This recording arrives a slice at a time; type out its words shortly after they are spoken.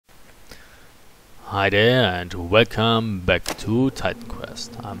Hi there and welcome back to Titan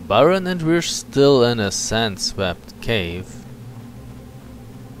Quest. I'm Baron and we're still in a sand-swept cave.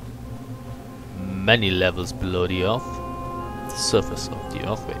 Many levels below the earth. The surface of the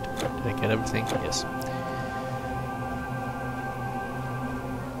earth. Wait, did I get everything? Yes.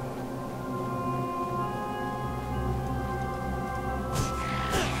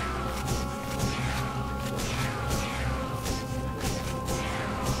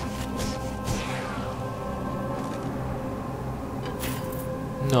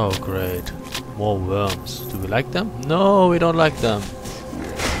 Oh great, more worms. Do we like them? No, we don't like them.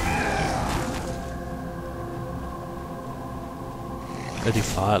 A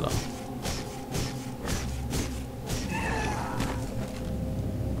defiler.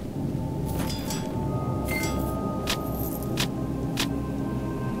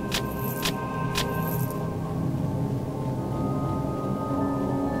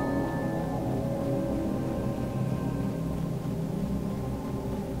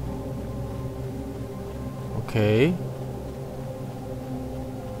 Okay.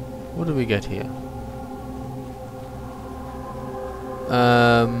 What do we get here?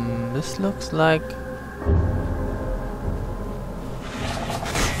 This looks like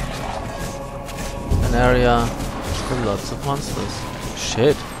an area with lots of monsters.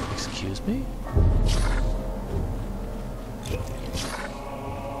 Shit, excuse me?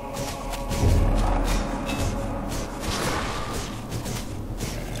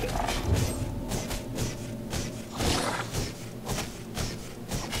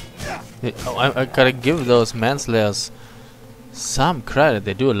 Oh, I gotta give those manslayers some credit.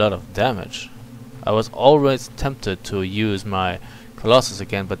 They do a lot of damage. I was always tempted to use my Colossus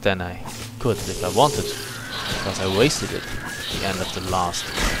again, but then I couldn't if I wanted, because I wasted it at the end of the last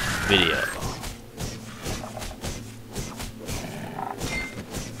video.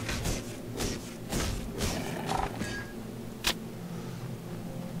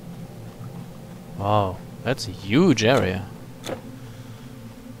 Wow, that's a huge area.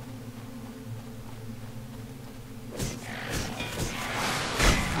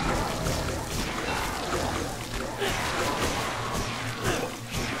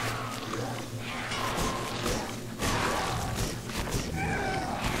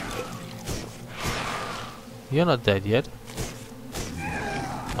 You're not dead yet.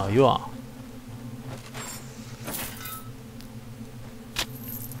 Oh, you are.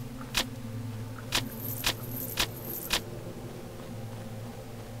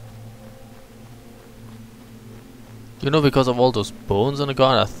 You know, because of all those bones on the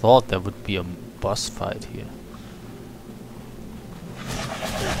ground, I thought there would be a boss fight here.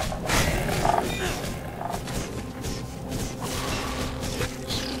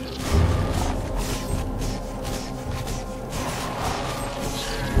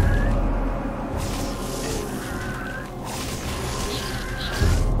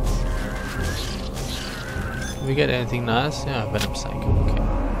 Did we get anything nice? Yeah, Venom Psycho, okay.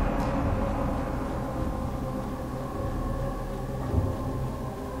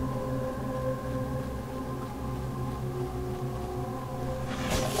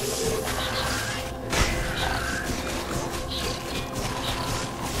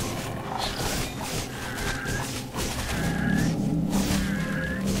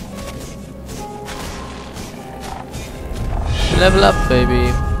 Level up,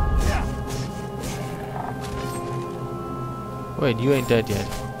 baby! Wait, you ain't dead yet.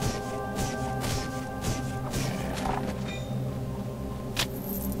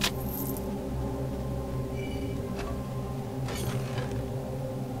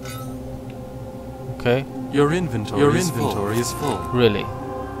 Okay. Your inventory is full. Really?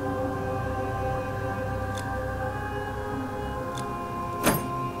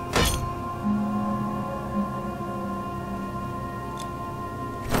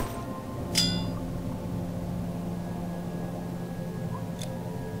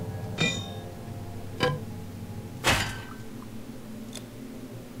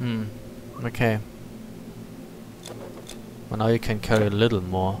 Okay. Well, now you can carry a little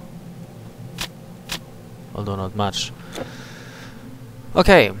more. Although not much.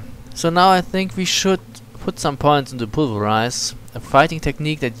 Okay, so now I think we should put some points into Pulverize, a fighting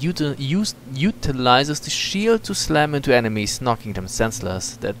technique that utilizes the shield to slam into enemies, knocking them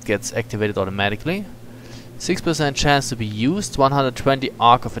senseless. That gets activated automatically. 6% chance to be used, 120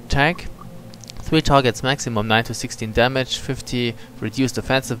 arc of attack, 3 targets maximum 9 to 16 damage, 50 reduced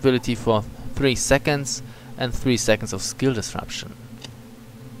offensive ability for 3 seconds, and 3 seconds of skill disruption.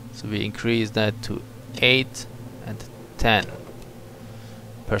 So we increase that to 8 and 10%.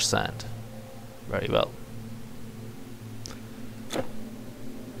 Very well.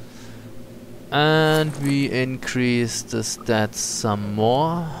 And we increase the stats some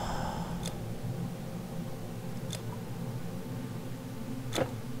more.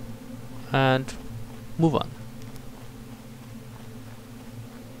 And move on.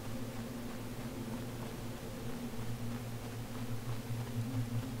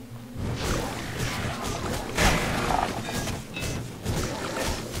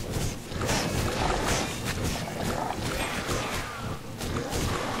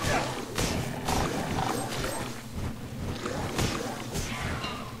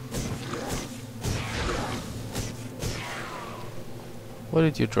 What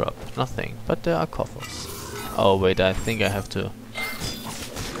did you drop? Nothing, but there are coffers. Oh wait, I think I have to...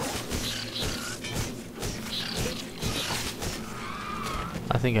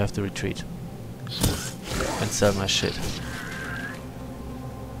 I think I have to retreat. And sell my shit.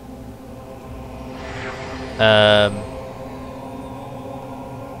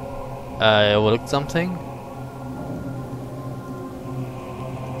 I overlooked something.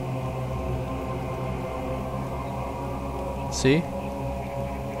 See?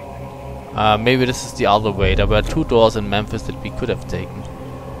 Maybe this is the other way. There were 2 doors in Memphis that we could have taken.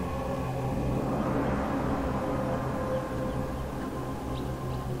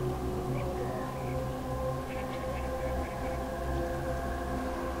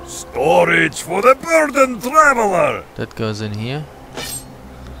 Storage for the burdened traveler! That goes in here.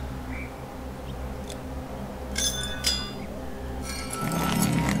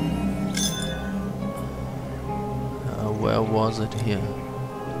 Where was it here?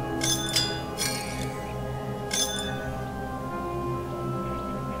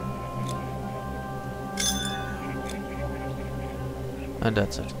 And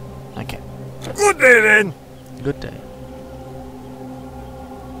that's it. Okay. Good day then! Good day.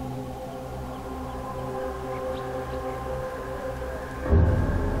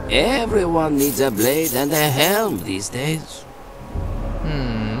 Everyone needs a blade and a helm these days.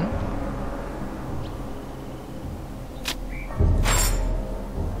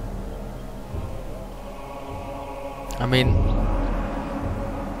 I mean,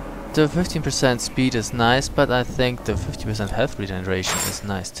 the 15% speed is nice, but I think the 50% health regeneration is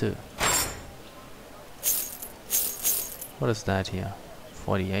nice too. What is that here?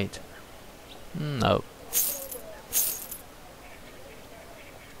 48. No.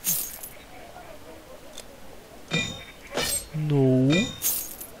 No.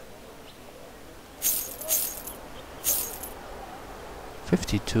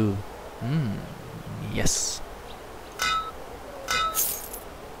 $52. Yes.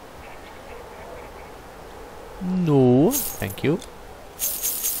 No, thank you.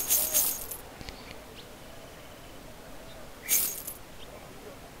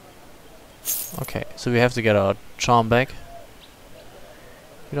 Okay, so we have to get our charm back.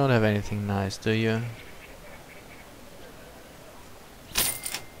 You don't have anything nice, do you?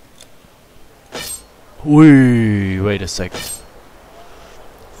 Wait a second.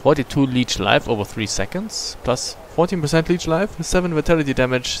 42 leech life over 3 seconds, plus 14% leech life, 7 vitality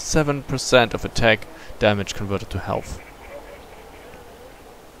damage, 7% of attack damage converted to health.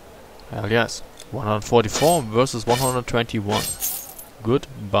 Hell yes. 144 versus 121.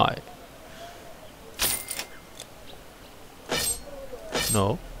 Goodbye.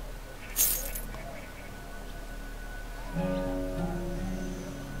 No.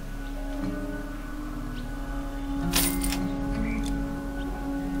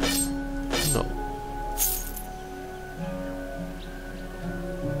 No.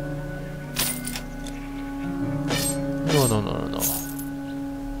 No.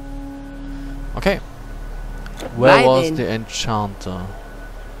 Okay. Where Bye was then. the enchanter?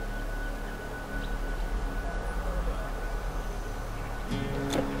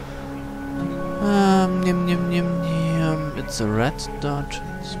 It's a red dot.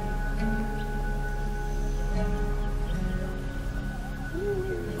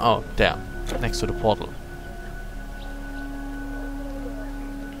 Oh, there. Next to the portal.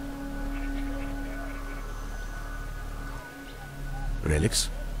 Relics?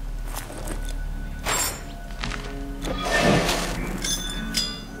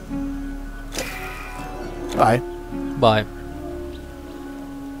 Bye. Bye.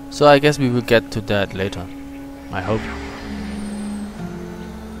 So I guess we will get to that later. I hope.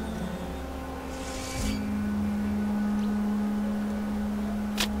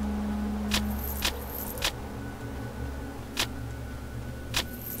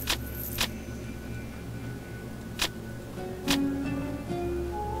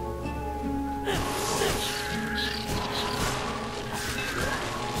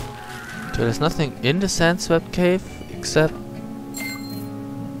 So there's nothing in the sand swept cave except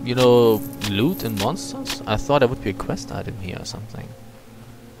you know, loot and monsters? I thought there would be a quest item here or something.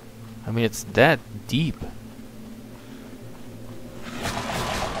 I mean, it's that deep.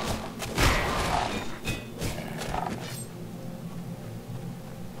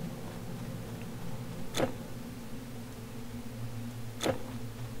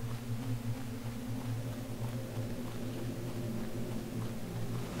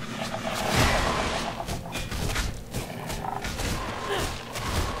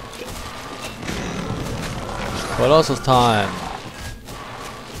 Colossus time!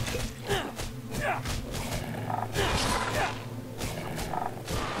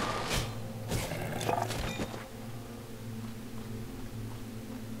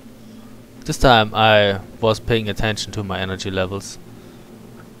 This time I was paying attention to my energy levels.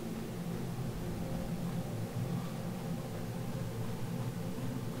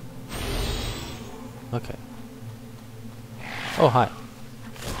 Okay. Oh, hi.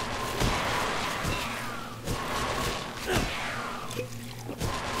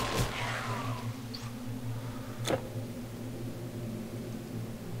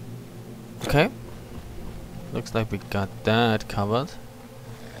 Okay. Looks like we got that covered.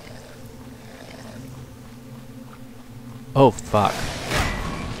 Oh, fuck.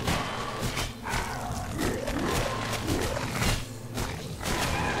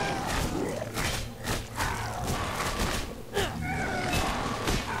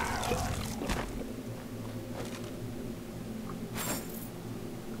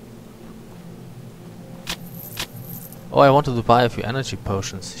 Oh, I wanted to buy a few energy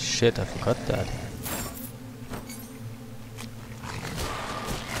potions. Shit, I forgot that.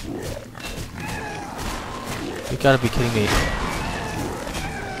 You gotta be kidding me.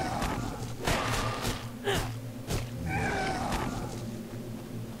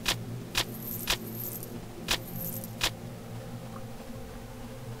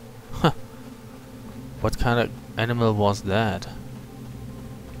 Huh. What kind of animal was that?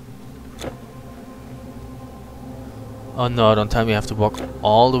 Oh no, don't tell me I have to walk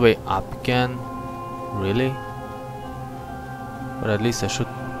all the way up again. Really? But at least there should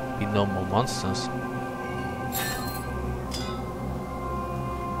be no more monsters.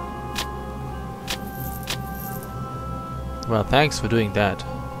 Well, thanks for doing that.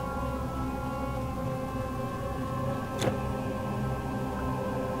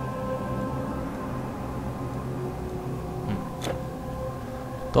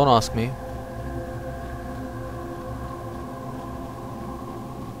 Don't ask me.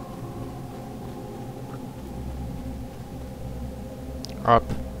 Up.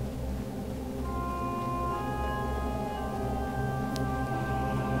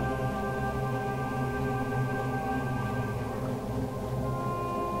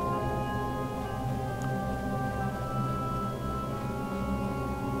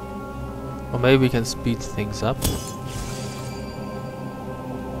 Or maybe we can speed things up.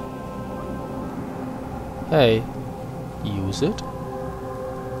 Hey, use it?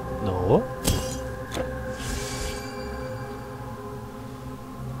 No?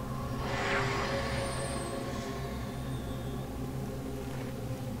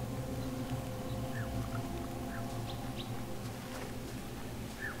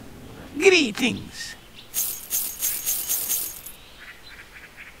 Greetings.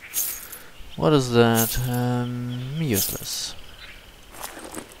 What is that? Useless.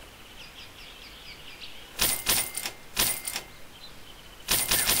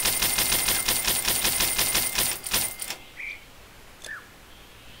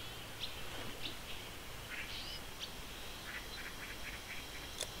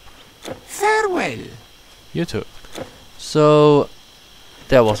 Farewell. You too. So,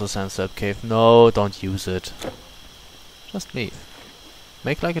 there was a sand cave. No, don't use it. Just leave.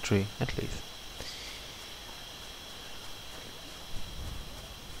 Make like a tree and leave.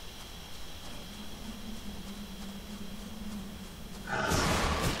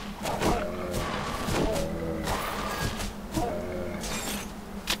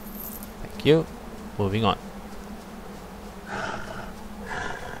 Thank you. Moving on.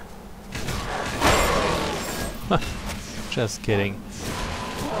 Just kidding.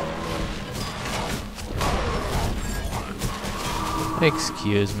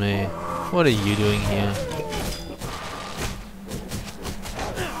 Excuse me. What are you doing here?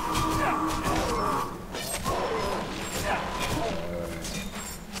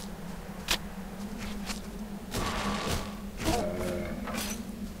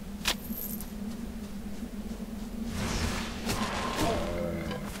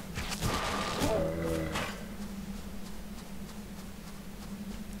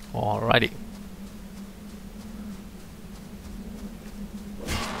 Alrighty.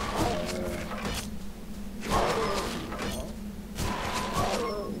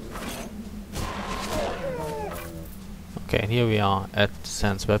 Okay, and here we are at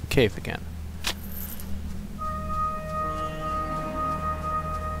Sandsweb Cave again.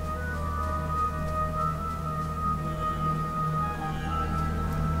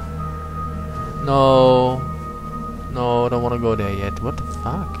 No, no, I don't want to go there yet. What the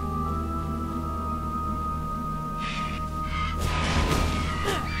fuck?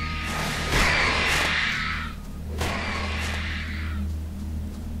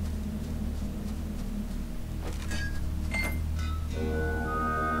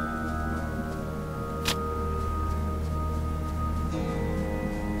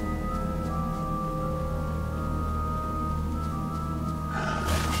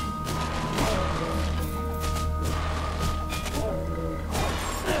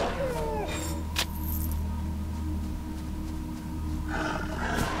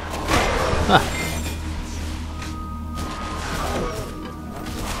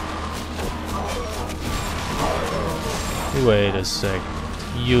 Wait a sec.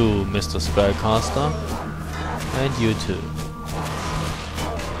 You, Mr. Spellcaster. And you too.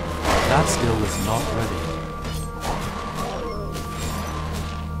 That skill is not ready.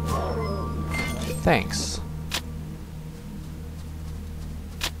 Thanks.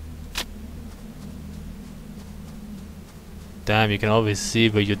 Damn, you can always see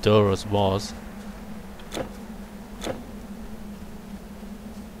where Eudoros was.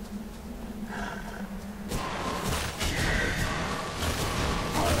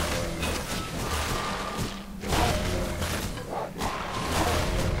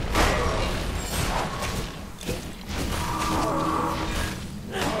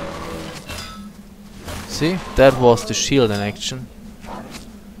 See, that was the shield in action.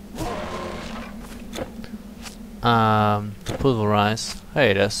 To pulverize.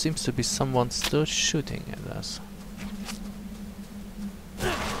 Hey, there seems to be someone still shooting at us.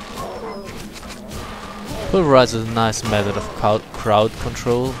 Pulverize is a nice method of crowd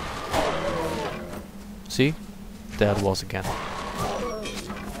control. See? There it was again.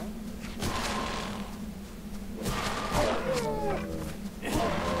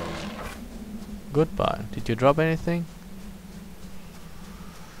 Goodbye. Did you drop anything?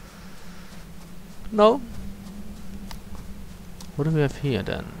 No. What do we have here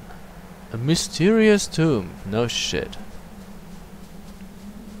then? A mysterious tomb. No shit.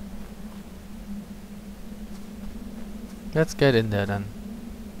 Let's get in there then.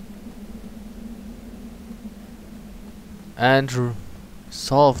 And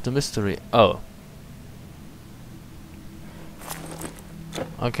solve the mystery. Oh.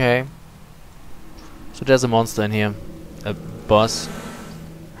 Okay. So there's a monster in here. A boss.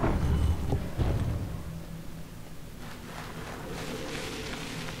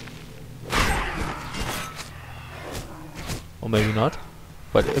 Or maybe not.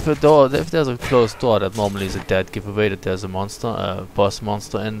 But if there's a closed door, that normally is a dead giveaway that there's a monster, a boss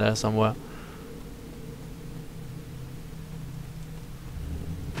monster in there somewhere.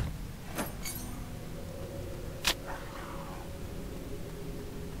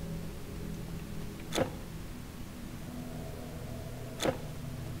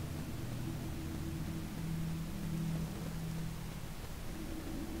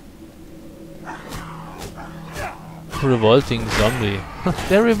 Revolting zombie.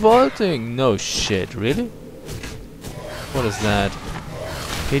 They're revolting! No shit, really? What is that?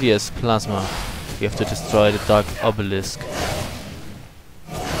 Hideous plasma. We have to destroy the dark obelisk.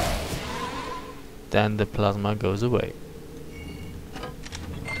 Then the plasma goes away.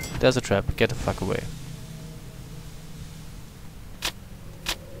 There's a trap. Get the fuck away.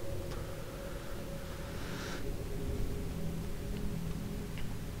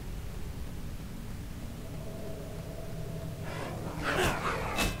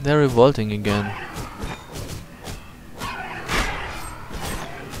 They're revolting again.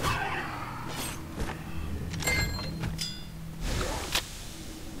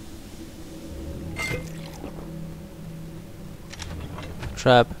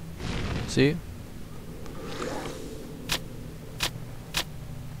 Trap. See?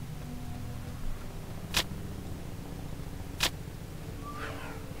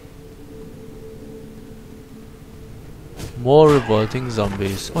 More revolting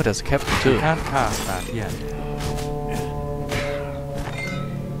zombies. Oh, there's a captain too. Can't cast that yet.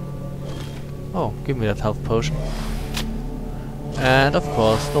 Oh, give me that health potion. And of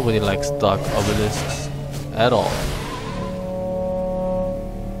course, nobody likes dark obelisks at all.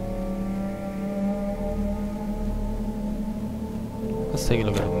 Let's take a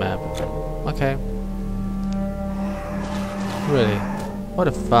look at the map. Okay. Really? What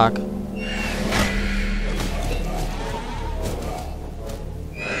the fuck?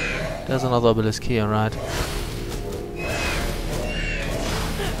 There's another obelisk here, right?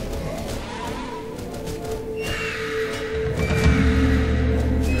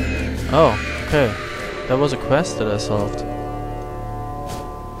 Oh, okay. That was a quest that I solved.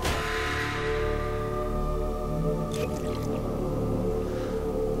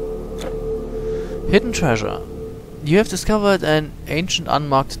 Hidden treasure. You have discovered an ancient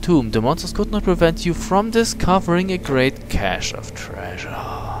unmarked tomb. The monsters could not prevent you from discovering a great cache of treasure.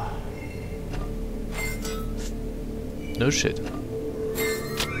 No shit.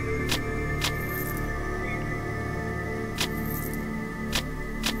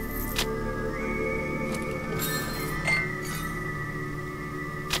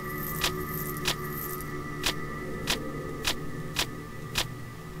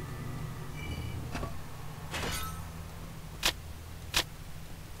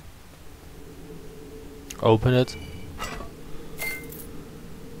 Open it.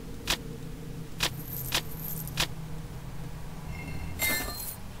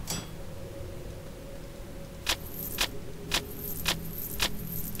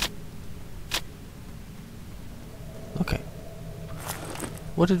 Okay.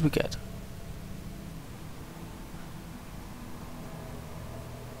 What did we get?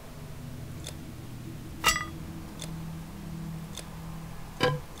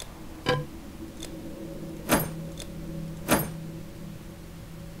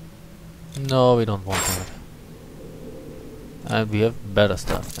 No, we don't want that. And we have better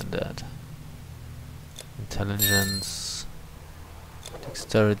stuff than that. Intelligence,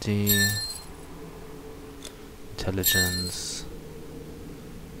 dexterity, intelligence,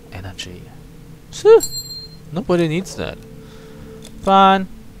 energy. Phew, nobody needs that. Fine.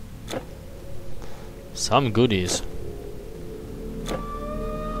 Some goodies.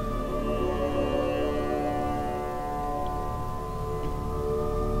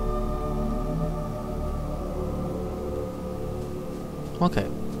 Okay,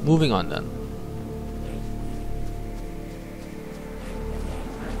 moving on then.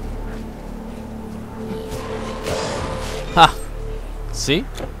 Ha! See?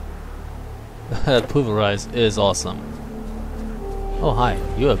 That pulverize is awesome. Oh hi,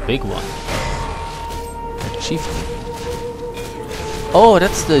 you're a big one. A chieftain. Oh,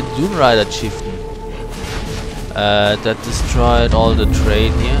 that's the Dune Rider chieftain. That destroyed all the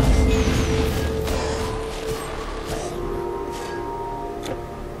trade here.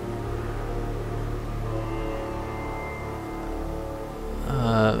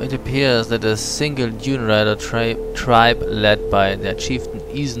 It appears that a single Dune Rider tribe led by their chieftain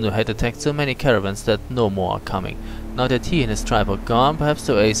Izno had attacked so many caravans that no more are coming. Now that he and his tribe are gone, perhaps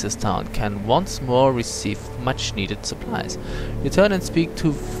the Oasis town can once more receive much needed supplies. Return and speak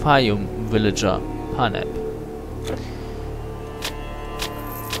to Fayum villager Paneb.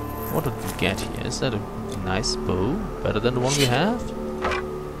 What did we get here? Is that a nice bow? Better than the one we have?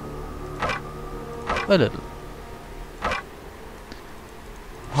 A little.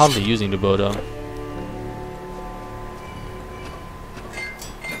 Hardly using the bow though.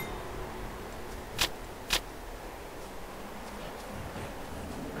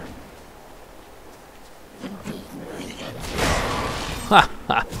 Ha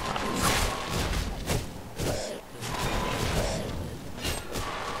ha!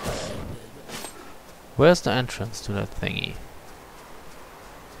 Where's the entrance to that thingy?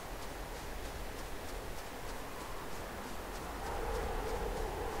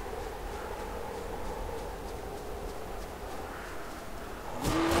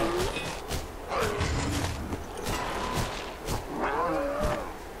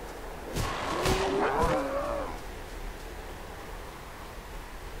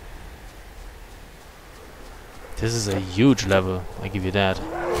 This is a huge level, I give you that.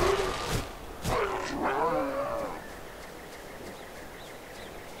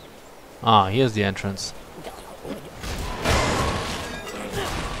 Ah, here's the entrance.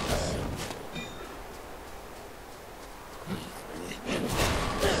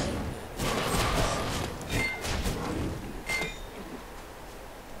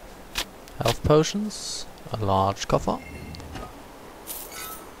 Health potions, a large coffer.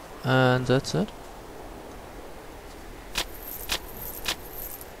 And that's it.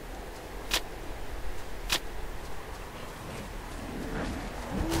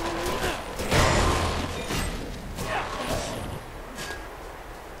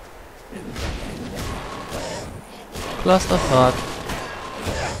 Clusterfuck.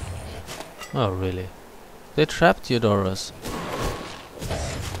 Oh really? They trapped Eudoros.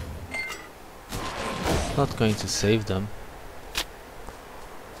 Not going to save them.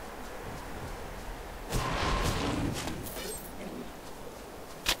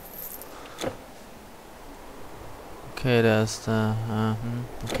 Okay, there's the...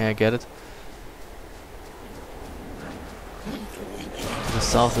 okay, I get it. The the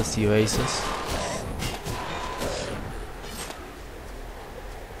south is the oasis.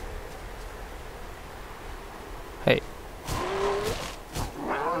 Hey.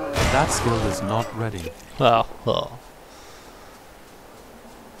 That skill is not ready. Well.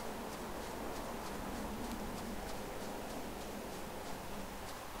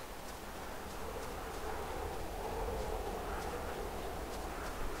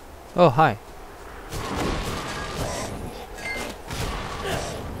 Oh, hi.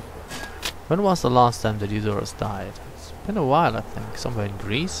 When was the last time that Eudoros died? It's been a while, I think. Somewhere in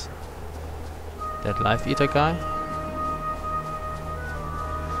Greece? That life eater guy?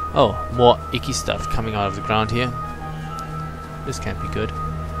 Oh, more icky stuff coming out of the ground here. This can't be good.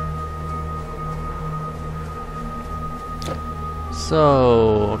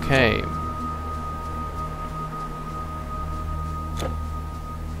 So, okay.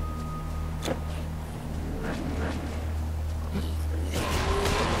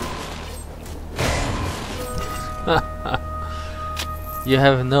 You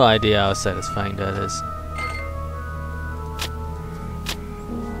have no idea how satisfying that is.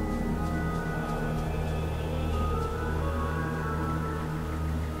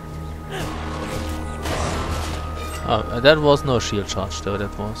 Oh, that was no shield charge though,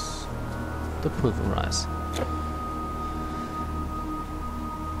 that was the pulverize.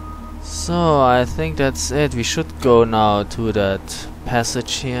 So I think that's it. We should go now to that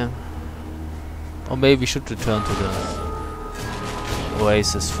passage here. Or maybe we should return to the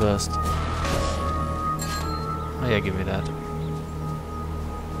oasis first. Oh yeah, give me that.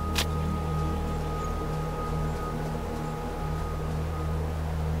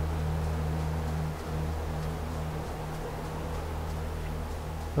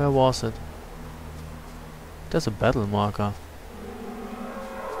 Where was it? There's a battle marker.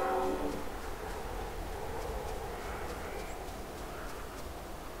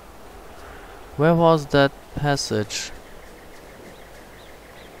 Where was that passage?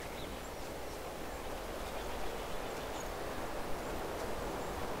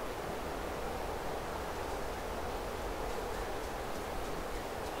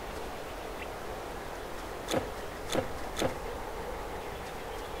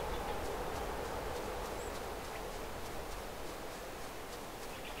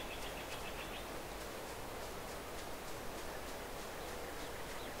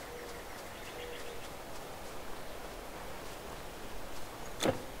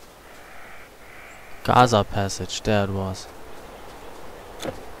 Gaza passage, there it was.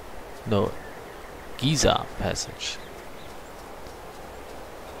 No, Giza passage.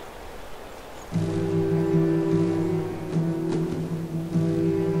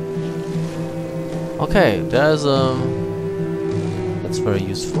 Okay, there's a... that's very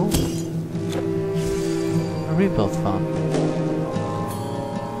useful. A rebuild farm.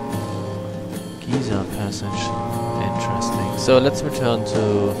 Giza passage. Interesting. So let's return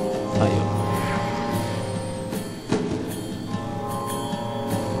to Fayum.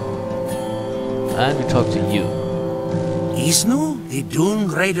 And we talk to you. Isnu, the Dune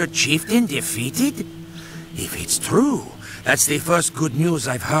Raider chieftain, defeated? If it's true, that's the first good news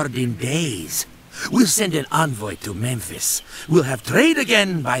I've heard in days. We'll send an envoy to Memphis. We'll have trade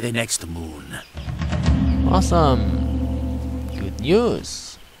again by the next moon. Awesome. Good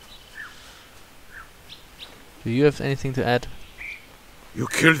news. Do you have anything to add? You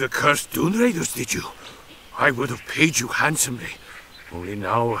killed the cursed Dune Raiders, did you? I would have paid you handsomely. Only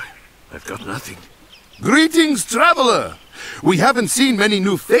now, I've got nothing. Greetings, traveler! We haven't seen many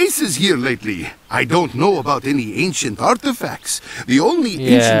new faces here lately. I don't know about any ancient artifacts. The only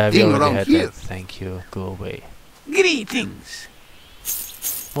ancient thing around here... That. Thank you. Go away. Greetings.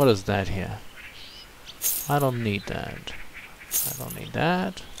 What is that here? I don't need that. I don't need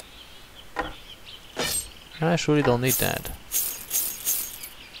that. I surely don't need that.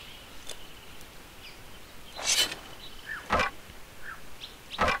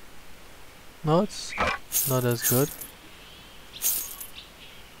 No, it's not as good.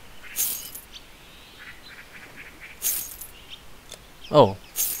 Oh,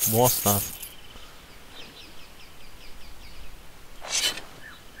 more stuff.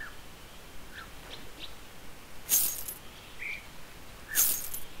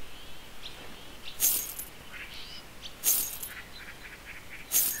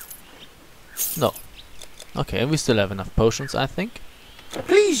 No. Okay, we still have enough potions, I think.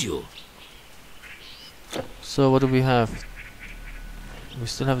 Please you. So what do we have? We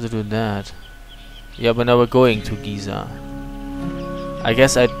still have to do that. Yeah, but now we're going to Giza. I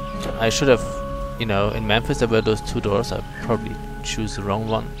guess I should have, you know, in Memphis there were those two doors. I probably choose the wrong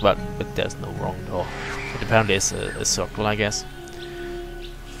one. But there's no wrong door. But apparently it's a circle, I guess.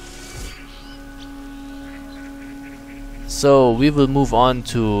 So we will move on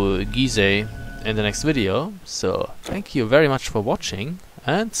to Gizeh in the next video. So thank you very much for watching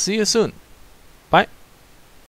and see you soon.